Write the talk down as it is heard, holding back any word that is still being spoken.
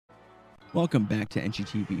Welcome back to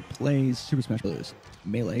NGTV Plays Super Smash Bros.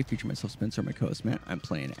 Melee, featuring myself, Spencer, my co-host Matt. I'm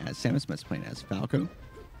playing as Samus, Matt's playing as Falco.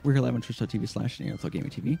 We're here live on twitch.tv/Dairanto Gaming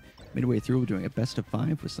TV. Midway through, we're doing a best of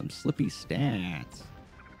 5 with some Slippi stats.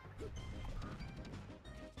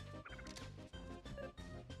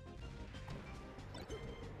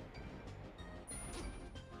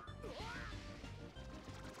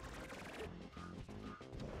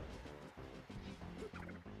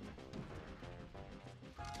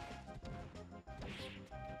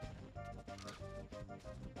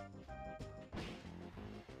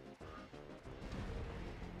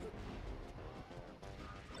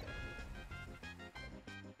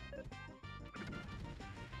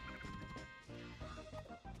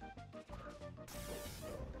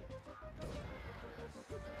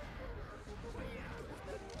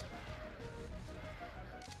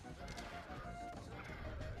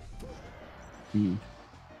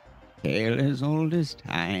 Tale as old as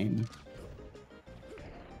time.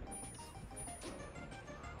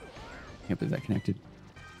 Can't believe that connected.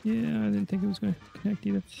 Yeah, I didn't think it was going to connect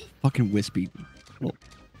either. Fucking wispy.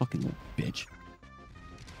 Fucking little bitch.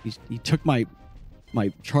 He took my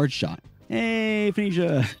charge shot. Hey,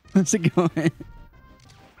 Phoenicia. How's it going?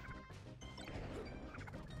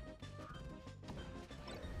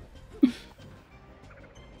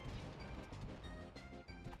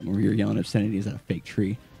 Over here yelling obscenities at a fake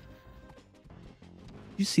tree.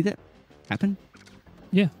 Did you see that happen?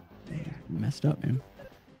 Yeah. Man, messed up, man.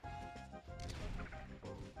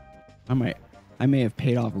 I may have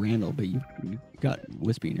paid off Randall, but you got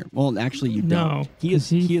Wispy in here. Well, actually, you don't. No, He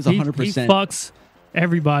is 100%. He fucks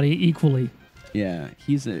everybody equally. Yeah,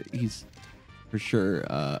 he's for sure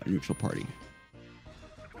a neutral party.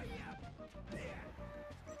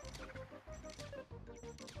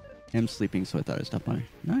 I'm sleeping, so I thought I'd stop by.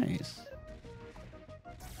 Nice.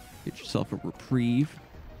 Get yourself a reprieve.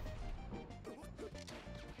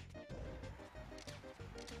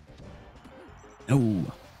 No.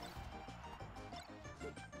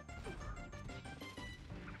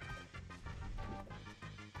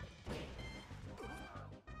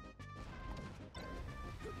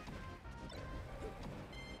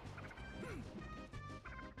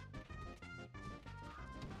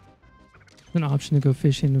 An option to go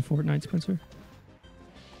fishing in Fortnite, Spencer.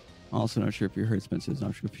 Also, not sure if you heard Spencer's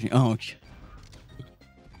option for fishing. Oh,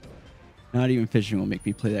 not even fishing will make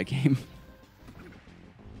me play that game.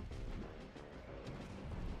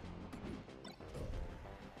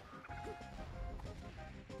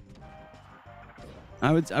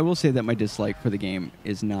 I will say that my dislike for the game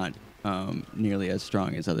is not nearly as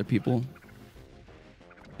strong as other people,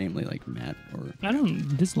 namely like Matt. Or I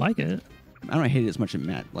don't dislike it. I don't hate it as much as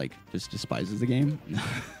Matt just despises the game.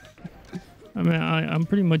 I mean, I'm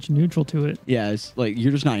pretty much neutral to it. Yeah, it's like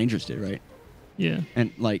you're just not interested, right? Yeah.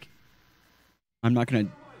 And like, I'm not gonna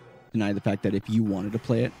deny the fact that if you wanted to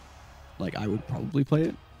play it, like I would probably play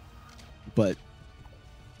it, but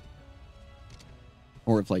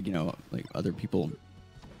or if like like other people.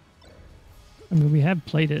 I mean, we have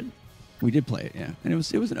played it. We did play it, yeah, and it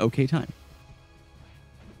was an okay time.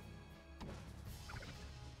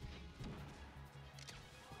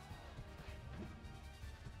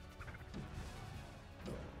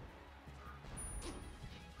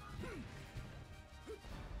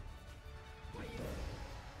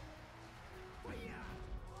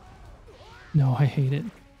 No, I hate it.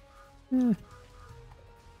 Eh.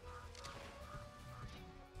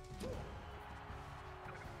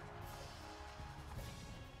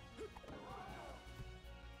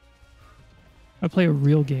 I play a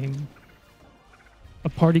real game. A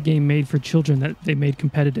party game made for children that they made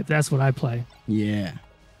competitive. That's what I play. Yeah.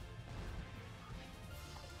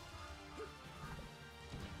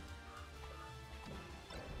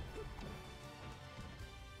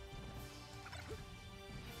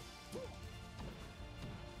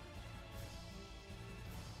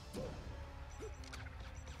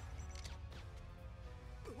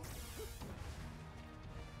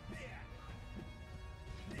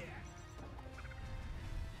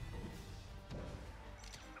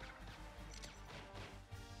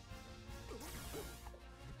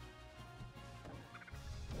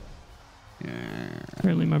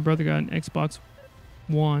 Apparently, my brother got an Xbox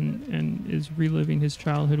One and is reliving his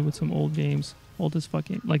childhood with some old games. Old as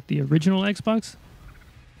fucking, like the original Xbox.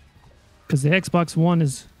 Because the Xbox One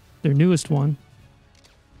is their newest one.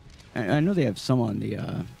 I know they have some on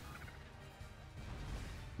the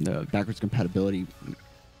backwards compatibility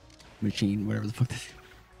machine, whatever the fuck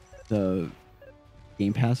the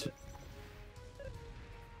Game Pass.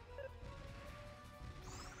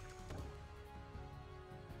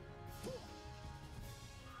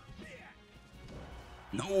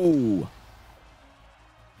 No.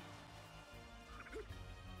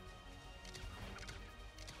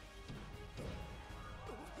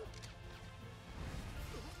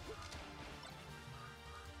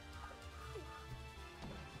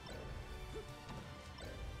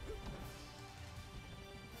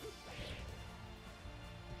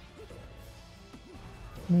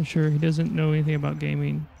 I'm not sure. He doesn't know anything about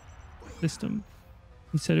gaming system.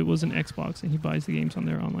 He said it was an Xbox, and he buys the games on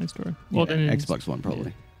their online store. Well, Yeah, then Xbox One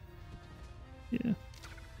probably. Yeah.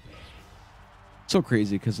 So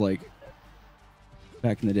crazy because like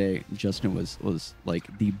back in the day, Justin was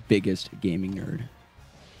like the biggest gaming nerd,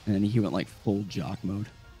 and then he went like full jock mode.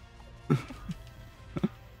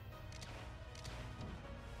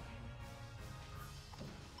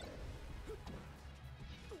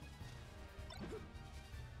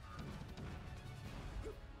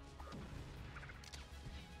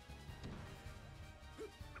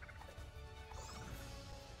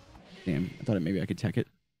 Damn, I thought maybe I could tech it.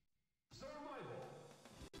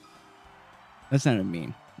 That sounded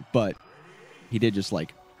mean, but he did just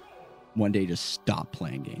like one day just stop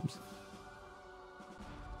playing games.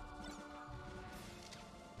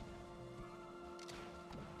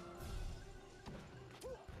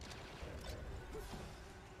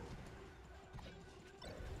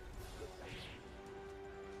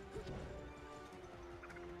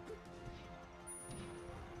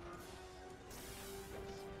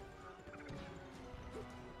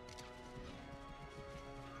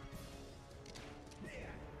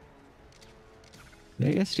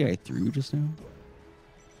 Did I SDI through just now?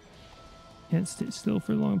 Can't stay still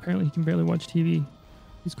for long. Apparently, he can barely watch TV.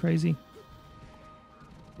 He's crazy.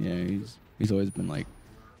 Yeah, he's always been like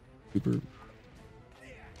super.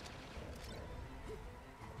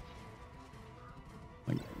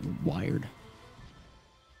 Like wired.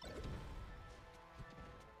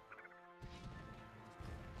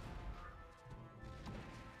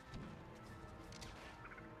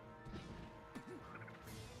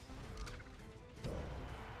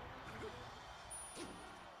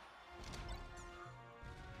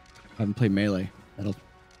 I haven't played Melee. That'll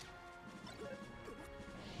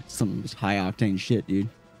some high octane shit, dude.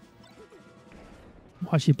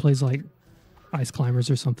 Watch, he plays like Ice Climbers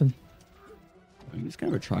or something. I mean, he's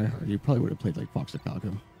kind of a tryhard. You probably would have played like Fox and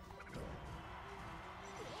Falco.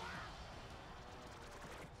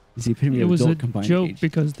 Is the epitome It of was adult a combined joke age.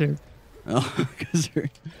 because they're Oh, because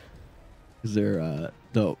they're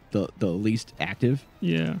the least active.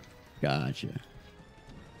 yeah. Gotcha.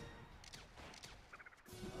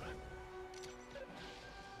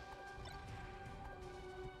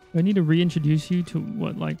 I need to reintroduce you to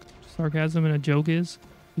what like sarcasm and a joke is.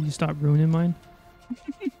 Will you stop ruining mine?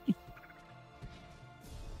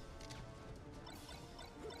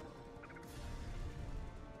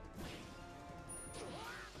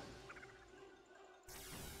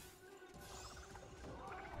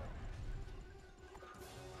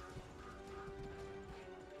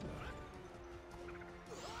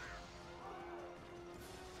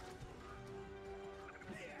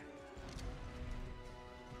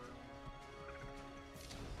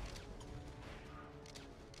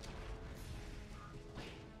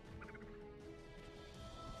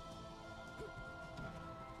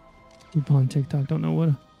 People on TikTok don't know what.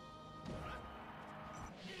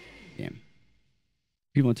 Damn.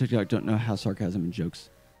 People on TikTok don't know how sarcasm and jokes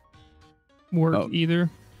Work either.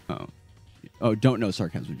 Oh, don't know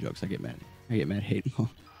sarcasm and jokes. I get mad. Hateful.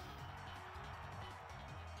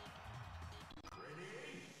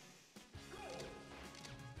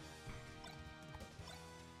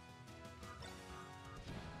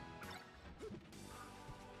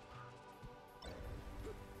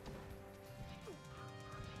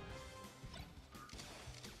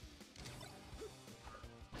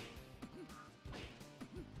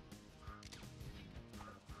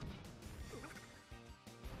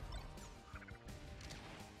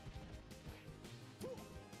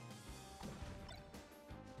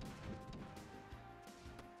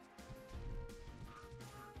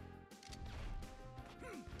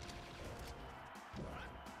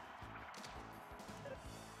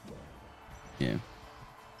 Yeah.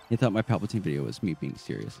 He thought my Palpatine video was me being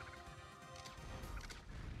serious.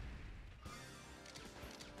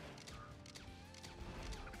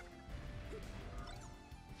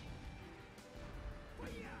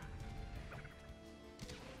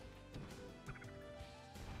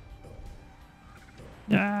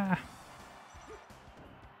 Ah.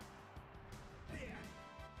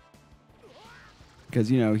 Because,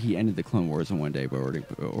 you know, he ended the Clone Wars in one day by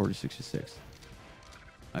Order 66.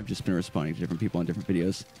 I've just been responding to different people on different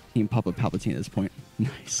videos. Team Papa Palpatine at this point.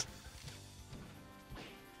 Nice.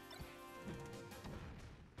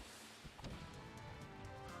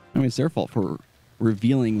 I mean, it's their fault for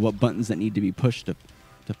revealing what buttons that need to be pushed to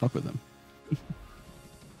fuck with them.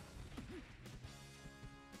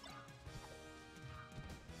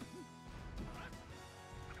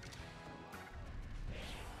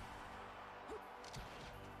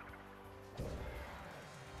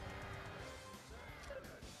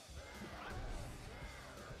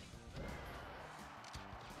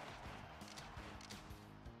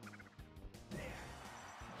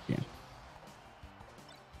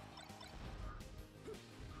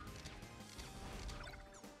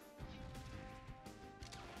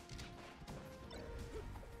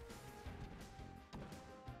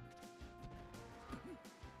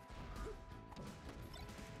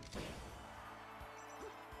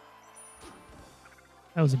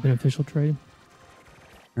 That was a beneficial trade.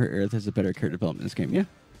 Her Aerith has a better character development in this game. Yeah.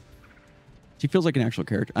 She feels like an actual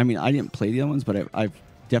character. I mean, I didn't play the other ones, but I've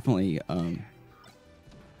definitely,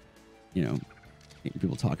 you know,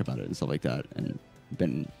 people talk about it and stuff like that, and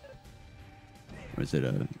been,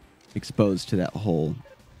 exposed to that whole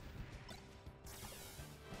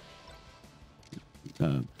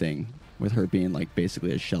thing with her being like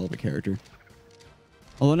basically a shell of a character.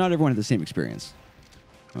 Although not everyone had the same experience.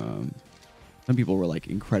 Some people were like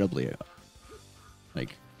incredibly,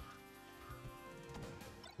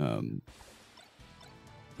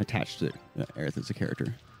 attached to Aerith as a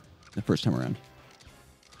character the first time around.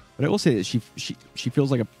 But I will say that she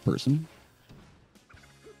feels like a person,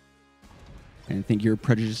 and I think your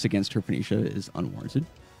prejudice against her, Phoenicia, is unwarranted,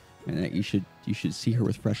 and that you should see her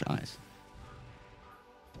with fresh eyes.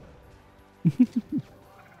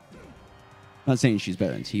 Not saying she's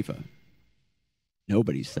better than Tifa.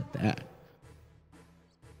 Nobody said that.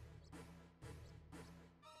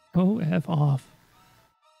 Oh, F off.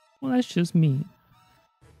 Well, that's just mean.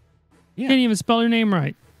 Yeah. Can't even spell her name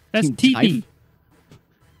right. That's Tifa.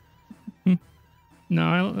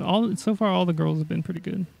 No, so far all the girls have been pretty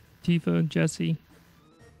good. Tifa, Jessie,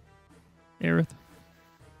 Aerith.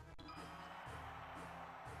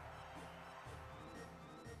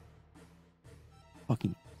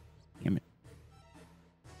 Fucking damn it.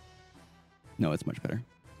 No, it's much better.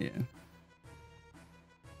 Yeah.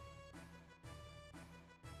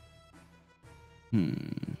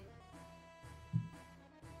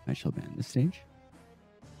 I shall ban this stage.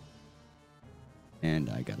 And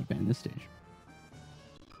I gotta ban this stage.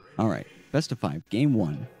 Alright. Best of 5. Game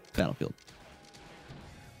 1. Battlefield.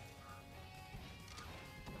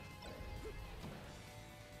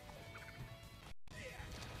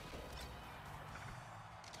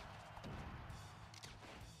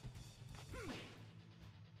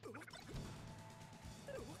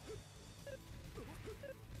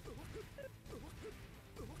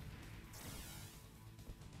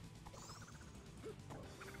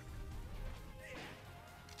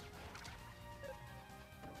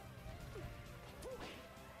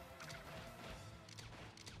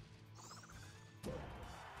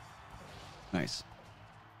 Nice.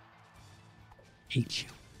 Hate you.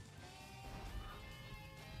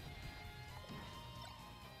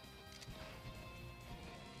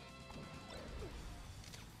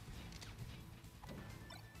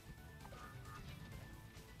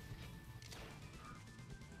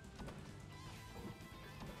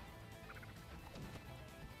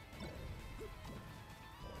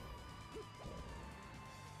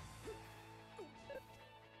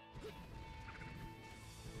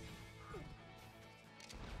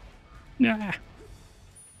 Nah.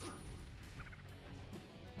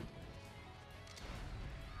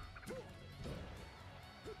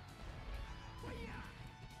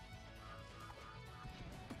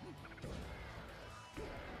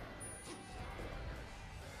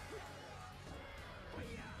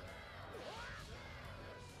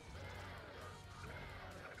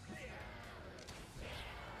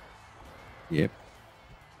 Yep.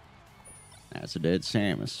 That's a dead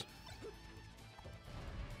Samus.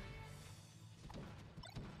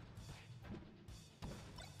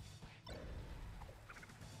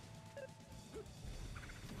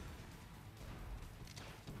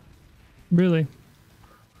 Really?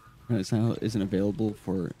 It's not, isn't available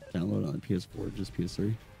for download on PS4, just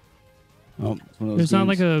PS3. Oh, it's one of those There's not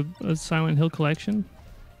games. like a Silent Hill collection?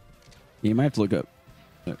 Yeah, you might have to look up.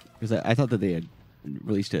 Because I thought that they had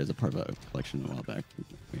released it as a part of a collection a while back.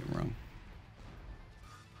 Maybe I'm wrong.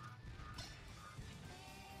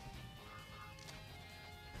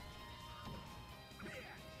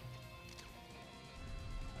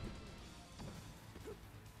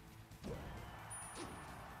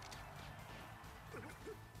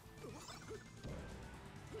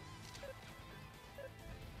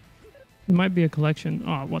 It might be a collection.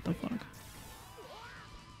 Oh, what the fuck?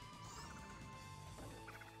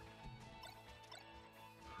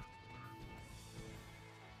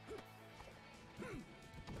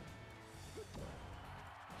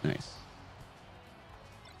 Nice.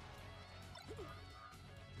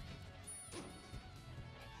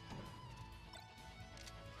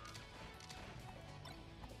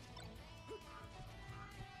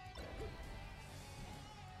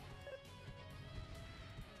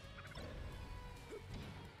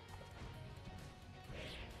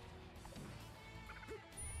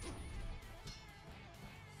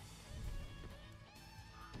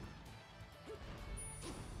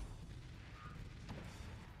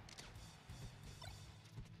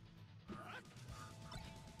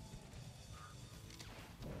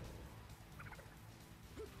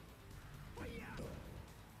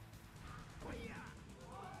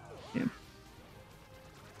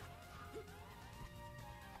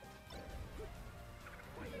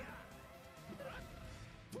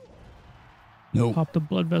 No. Popped a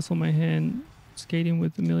blood vessel in my hand skating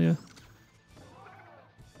with Amelia.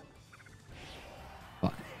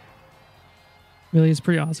 Fuck. Amelia's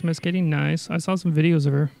pretty awesome at skating. Nice. I saw some videos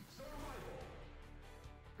of her.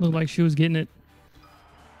 Looked like she was getting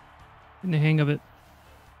the hang of it.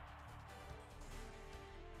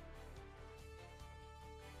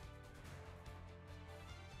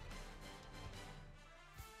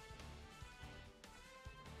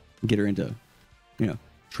 Get her into,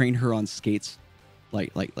 train her on skates, I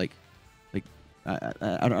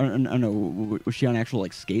don't know. Was she on actual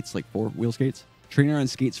like skates, like 4-wheel skates? Train her on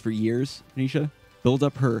skates for years, Anisha. Build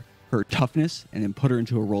up her toughness, and then put her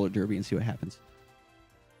into a roller derby and see what happens.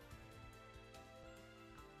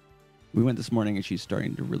 We went this morning, and she's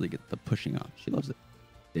starting to really get the pushing off. She loves it.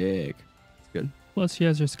 Dick. It's good. Plus, she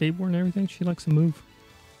has her skateboard and everything. She likes to move.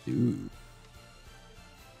 Dude.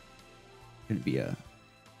 Gonna be a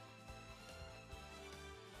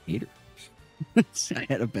hater. I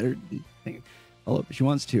had a better thing. She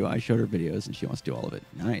wants to. I showed her videos, and she wants to do all of it.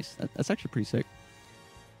 Nice. That's actually pretty sick.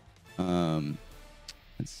 Let's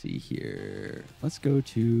see here. Let's go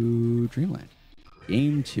to Dreamland.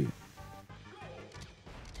 Game 2.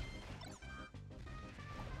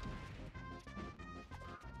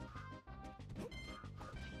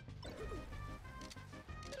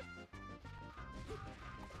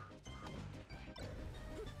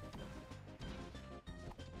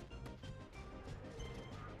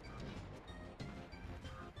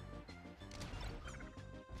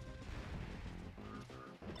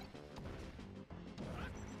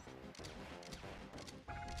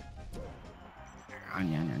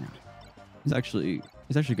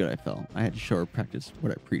 It's actually good. I fell. I had to show her practice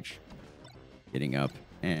what I preach. Getting up,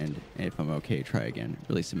 and if I'm okay, try again.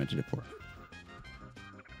 Really cemented it for her.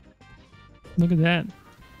 Look at that.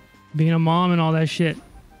 Being a mom and all that shit.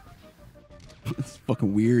 It's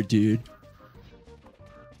fucking weird, dude.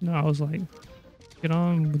 No, I was like, get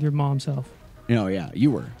on with your mom self. Yeah,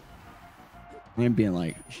 you were. And being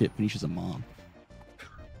like, shit, Phoenicia's a mom.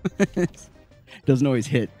 Doesn't always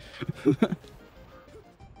hit.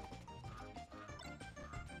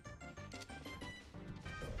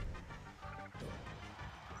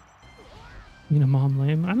 Being a mom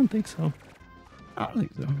lame? I don't think so. I don't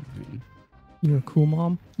think so. You're a cool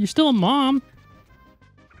mom. You're still a mom.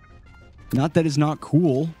 Not that it's not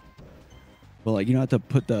cool. But like, you don't have to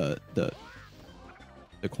put the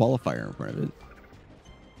qualifier in front of it.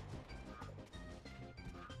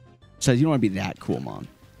 Says you don't want to be that cool, mom.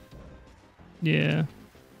 Yeah.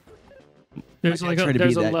 There's like a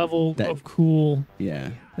level of cool.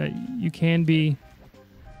 Yeah. That you can be.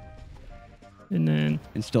 And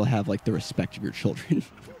still have like the respect of your children.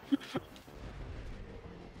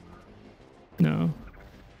 No.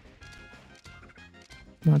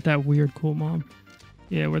 Not that weird cool mom.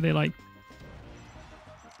 Yeah, where they like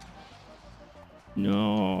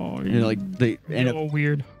no, like they end up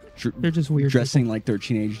weird. They're just weird. Dressing like their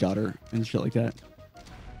teenage daughter and shit like that.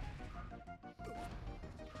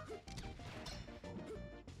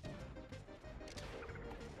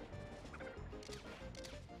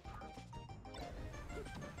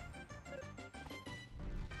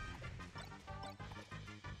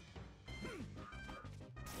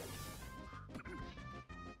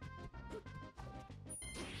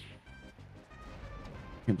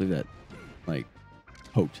 Can't believe that, like,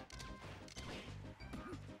 poked.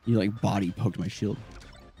 You like body poked my shield.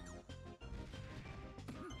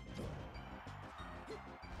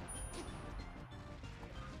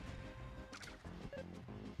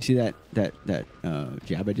 You see that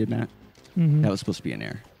jab I did, Matt? Mm-hmm. That was supposed to be an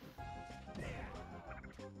air.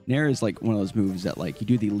 An air is like one of those moves that like you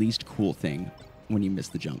do the least cool thing when you miss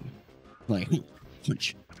the jump. Like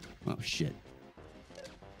punch. Oh shit.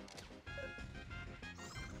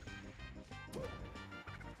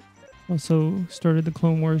 Also started the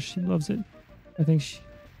Clone Wars. She loves it. I think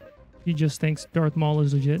she just thinks Darth Maul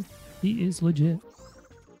is legit. He is legit.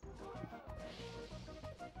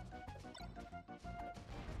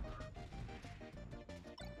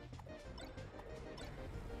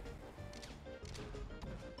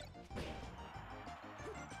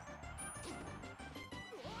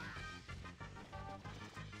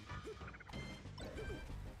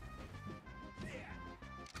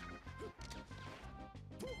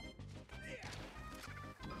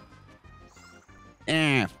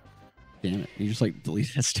 Damn it. You just like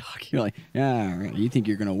delete that stock. You're like, yeah, right. You think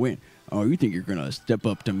you're going to win. Oh, you think you're going to step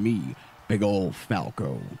up to me, big old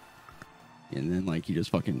Falco. And then like you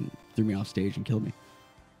just fucking threw me off stage and killed me.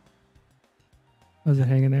 Was it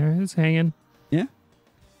hanging there? It's hanging. Yeah.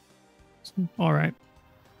 All right.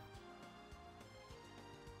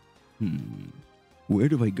 Where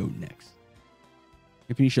do I go next?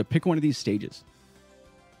 Phoenicia, pick one of these stages.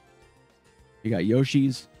 You got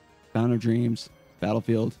Yoshi's, Fountain of Dreams,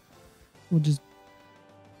 Battlefield. We'll just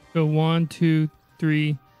go 1, 2,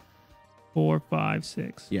 3, 4, 5,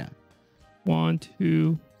 6. Yeah. 1,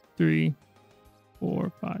 2, 3,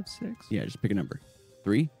 4, 5, 6. Yeah, just pick a number.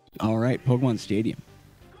 3. All right, Pokemon Stadium.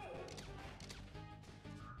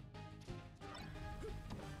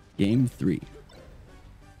 Game 3.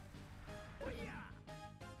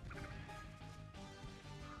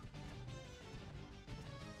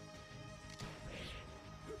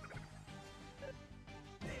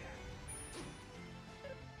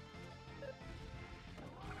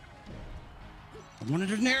 I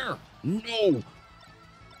wanted it in there. No.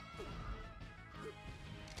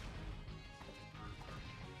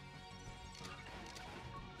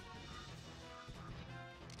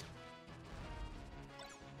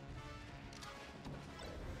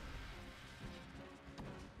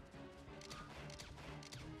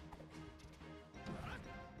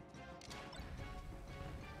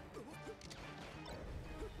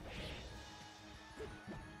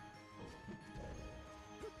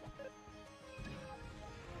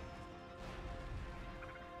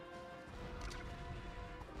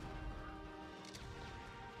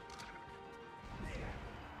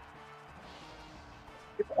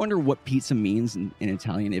 I wonder what pizza means in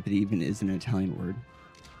Italian, if it even is an Italian word.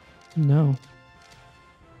 No.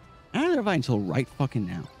 I don't know if I until right fucking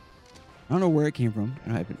now. I don't know where it came from.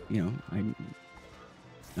 And I,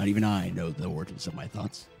 not even I know the origins of my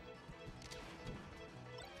thoughts.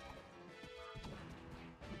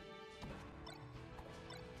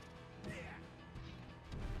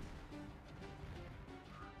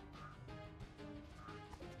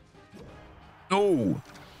 No.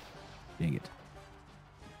 Dang it.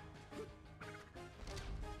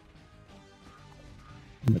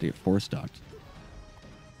 I'm about to get 4-stocked.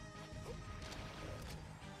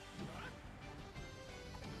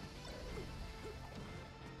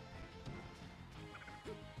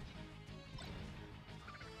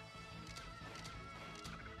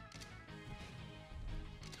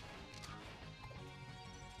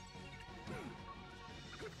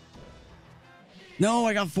 No,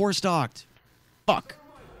 I got 4-stocked. Fuck.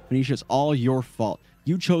 Phoenicia, it's all your fault.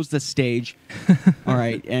 You chose the stage. All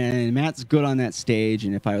right. And Matt's good on that stage.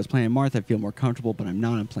 And if I was playing Martha, I'd feel more comfortable, but I'm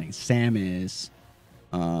not. I'm playing Samus.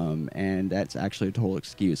 And that's actually a total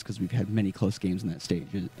excuse because we've had many close games in that stage.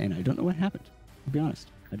 And I don't know what happened, to be honest.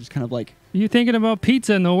 I just kind of like... You thinking about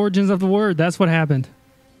pizza and the origins of the word. That's what happened.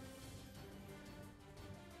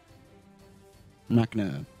 I'm not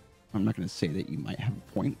gonna say that you might have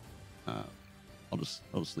a point. I'll just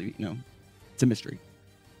leave it. It's a mystery.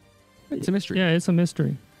 It's a mystery. Yeah, it's a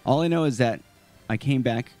mystery. All I know is that I came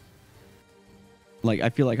back. Like, I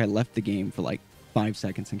feel like I left the game for like 5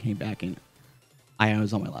 seconds and came back, and I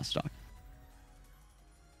was on my last stock.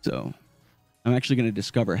 So I'm actually going to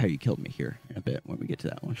discover how you killed me here in a bit when we get to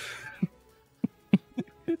that one.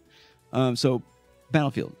 So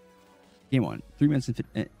Battlefield, game 1, 3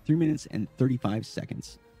 minutes and 35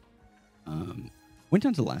 seconds. Went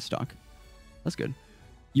down to the last stock. That's good.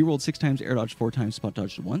 You rolled 6 times, air dodged 4 times, spot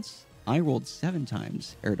dodged once. I rolled 7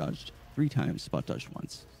 times, air dodged 3 times, spot dodged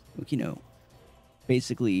once. Look,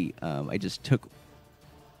 basically, I just took...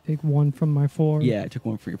 Take 1 from my 4. Yeah, I took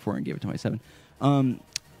 1 from your 4 and gave it to my 7.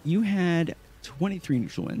 You had 23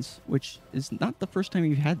 neutral wins, which is not the first time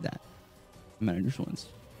you've had that amount of neutral wins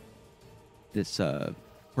this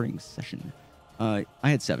recording session. I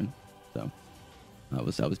had 7, so I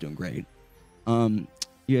was doing great.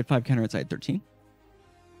 You had 5 counter hits, I had 13.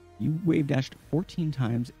 You wave dashed 14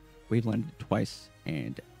 times, wave landed twice,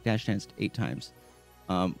 and dash danced 8 times.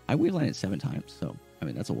 I wave landed 7 times, so I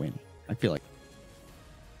mean that's a win. I feel like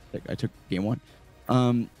I took game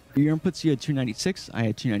 1. Your inputs, you had 296, I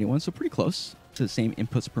had 291, so pretty close to the same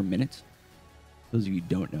inputs per minute. Those of you who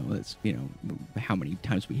don't know, that's how many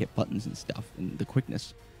times we hit buttons and stuff, and the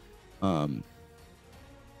quickness.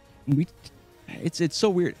 It's so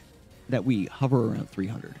weird that we hover around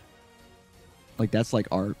 300. Like, that's like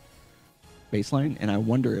our baseline, and I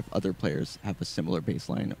wonder if other players have a similar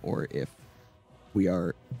baseline, or if we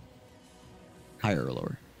are higher or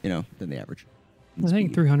lower, than the average. I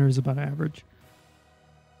think 300 is about average.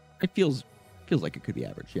 It feels like it could be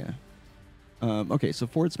average, yeah. Okay, so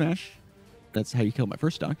forward smash, that's how you kill my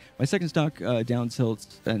first stock. My second stock, down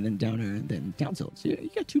tilts, and then down air, and then down tilts. Yeah, you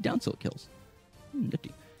got 2 down tilt kills.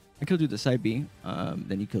 Nifty. I killed you the side B,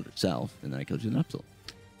 then you killed yourself, and then I killed you the up tilt.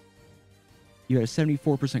 You had a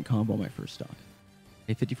 74% combo on my first stock,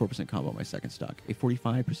 a 54% combo on my second stock, a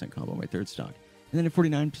 45% combo on my third stock, and then a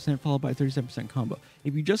 49% followed by a 37% combo.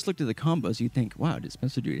 If you just looked at the combos, you'd think, wow, did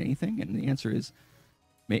Spencer do anything? And the answer is,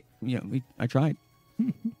 I tried.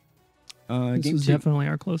 This Game was 2. definitely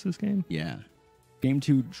our closest game. Yeah. Game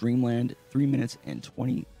 2, Dreamland, 3 minutes and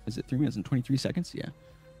 20. Is it 3 minutes and 23 seconds? Yeah.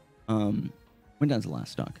 Went down to the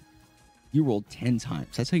last stock. You rolled 10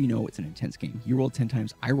 times. That's how you know it's an intense game. You rolled 10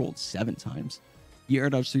 times. I rolled 7 times. You air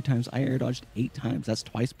dodged 3 times. I air dodged 8 times. That's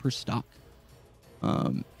twice per stock.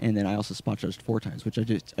 And then I also spot dodged 4 times, which I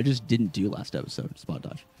just didn't do last episode. Spot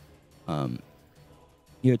dodge.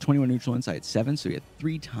 You had 21 neutral wins. I had 7, so you had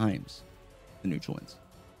 3 times the neutral wins.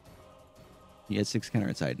 You had 6 counter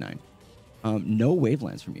hits. I had 9. No wave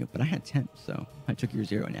lands from you, but I had 10, so I took your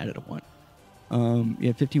 0 and added a 1. You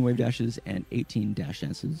had 15 wave dashes and 18 dash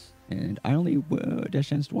dances, and I only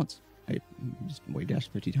dash danced once. I just wave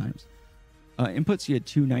dashed 50 times. Inputs, you had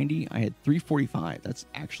 290. I had 345. That's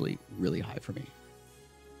actually really high for me.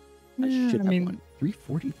 I should have won.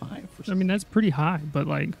 345 for that's pretty high, but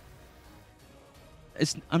like...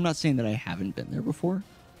 I'm not saying that I haven't been there before,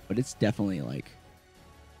 but it's definitely like...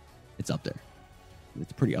 It's up there.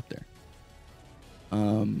 It's pretty up there.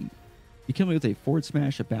 You killed me with a forward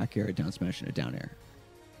smash, a back air, a down smash, and a down air.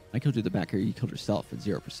 I killed you with the back air. You killed yourself at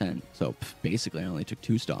 0%. So basically, I only took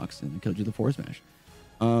 2 stocks and killed you with the forward smash.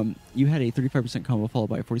 You had a 35% combo followed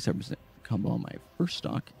by a 47% combo on my first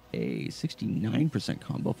stock, a 69%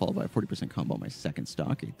 combo followed by a 40% combo on my second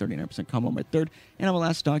stock, a 39% combo on my third, and on my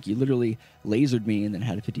last stock, you literally lasered me and then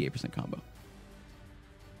had a 58% combo.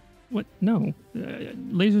 What? No.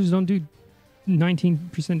 Lasers don't do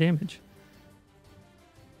 19% damage.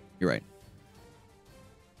 You're right.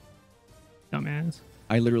 Dumbass.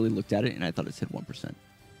 I literally looked at it and I thought it said 1%.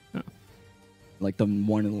 Oh. Like the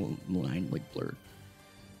one line like blurred.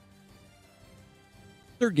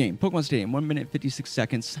 Third game, Pokemon Stadium, 1 minute 56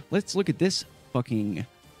 seconds. Let's look at this fucking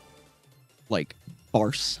like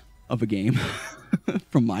farce of a game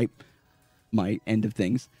from my end of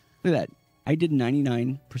things. Look at that. I did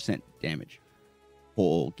 99% damage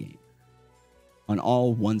whole game on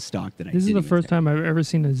all one stock that I did. This is the first time I've ever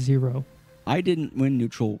seen a 0. I didn't win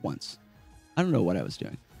neutral once. I don't know what I was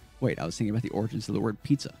doing. Wait, I was thinking about the origins of the word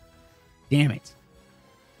pizza. Damn it.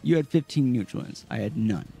 You had 15 neutral wins. I had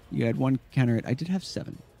none. You had 1 counter hit. I did have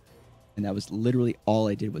 7. And that was literally all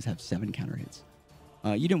I did was have 7 counter hits.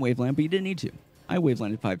 You didn't wave land, but you didn't need to. I wave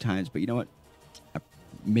landed 5 times, but you know what?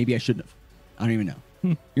 Maybe I shouldn't have. I don't even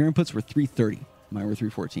know. Your inputs were 330. Mine were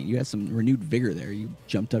 314. You had some renewed vigor there. You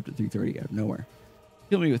jumped up to 330 out of nowhere.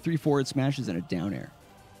 Killed me with 3 forward smashes and a down air.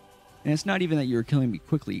 And it's not even that you were killing me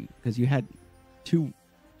quickly, because you had 2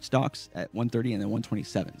 stocks at 130 and then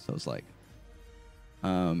 127. So it's like, you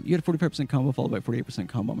had a 45% combo followed by 48%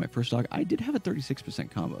 combo on my first stock. I did have a 36%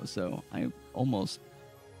 combo, so I almost,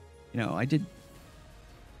 I did.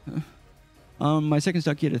 My second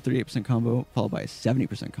stock, you had a 38% combo followed by a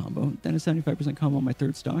 70% combo, then a 75% combo on my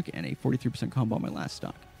third stock, and a 43% combo on my last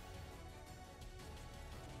stock.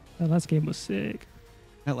 That last game was sick.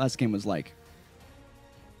 That last game was like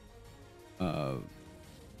the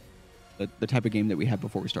type of game that we have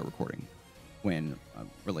before we start recording, when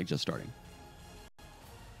we're like just starting.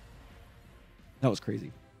 That was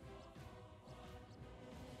crazy.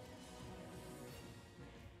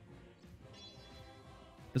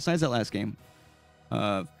 Besides that last game,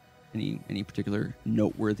 any particular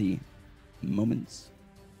noteworthy moments,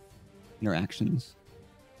 interactions,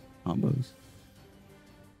 combos?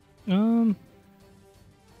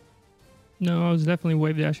 No, I was definitely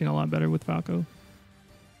wave dashing a lot better with Falco.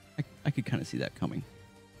 I could kind of see that coming.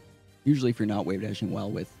 Usually if you're not wave dashing well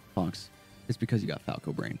with Fox, it's because you got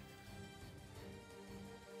Falco brain.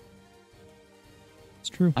 It's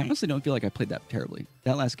true. I honestly don't feel like I played that terribly.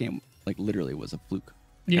 That last game, like, literally was a fluke.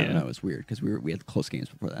 I don't know, it was weird because we had close games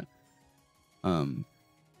before that. And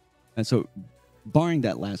so, barring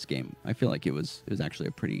that last game, I feel like it was actually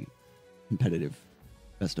a pretty competitive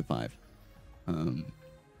best of 5.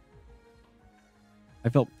 I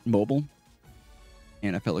felt mobile,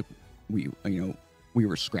 and I felt like we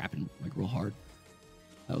were scrapping like real hard.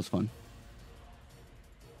 That was fun.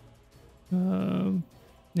 Name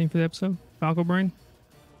for the episode? Falco Brain?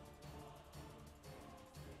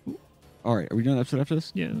 All right, are we doing an episode after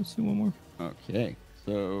this? Yeah, let's do one more. Okay,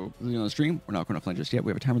 so on the stream, we're not going offline just yet.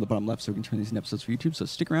 We have a timer at the bottom left, so we can turn these into episodes for YouTube. So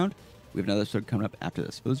stick around. We have another episode coming up after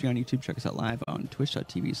this. For those of you on YouTube, check us out live on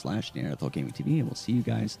twitch.tv/Dairanto Gaming TV, and we'll see you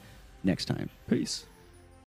guys next time. Peace.